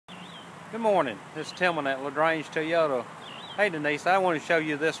Good morning, this is Tilmon at LaGrange Toyota. Hey Denise, I want to show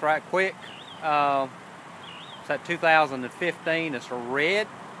you this right quick. It's that 2015, it's a red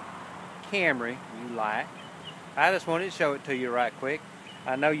Camry you like. I just wanted to show it to you right quick.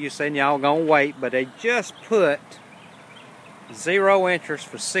 I know you said y'all gonna wait, but they just put 0 interest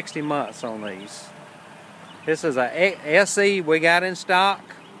for 60 months on these. This is a SE we got in stock.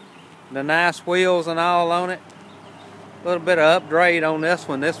 The nice wheels and all on it. A little bit of upgrade on this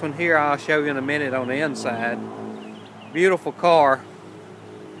one. This one here I'll show you in a minute on the inside. Beautiful car.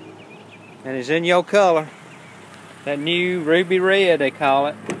 And it's in your color. That new ruby red they call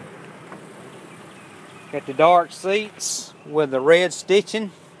it. Got the dark seats with the red stitching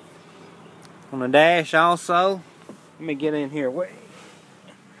on the dash also. Let me get in here. Wait.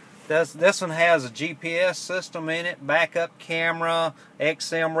 This one has a GPS system in it, backup camera,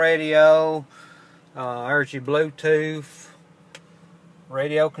 XM radio, there's your Bluetooth,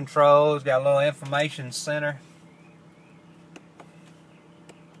 radio controls, got a little information center.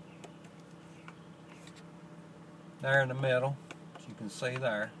 There in the middle, as you can see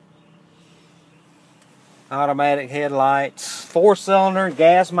there. Automatic headlights, 4-cylinder,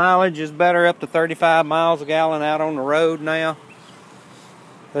 gas mileage is better, up to 35 miles a gallon out on the road now.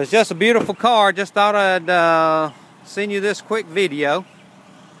 It's just a beautiful car. Just thought I'd send you this quick video.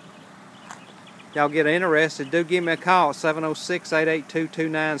 Y'all get interested, do give me a call at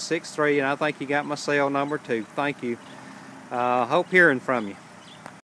 706-882-2963, and I think you got my cell number too. Thank you. Hope hearing from you.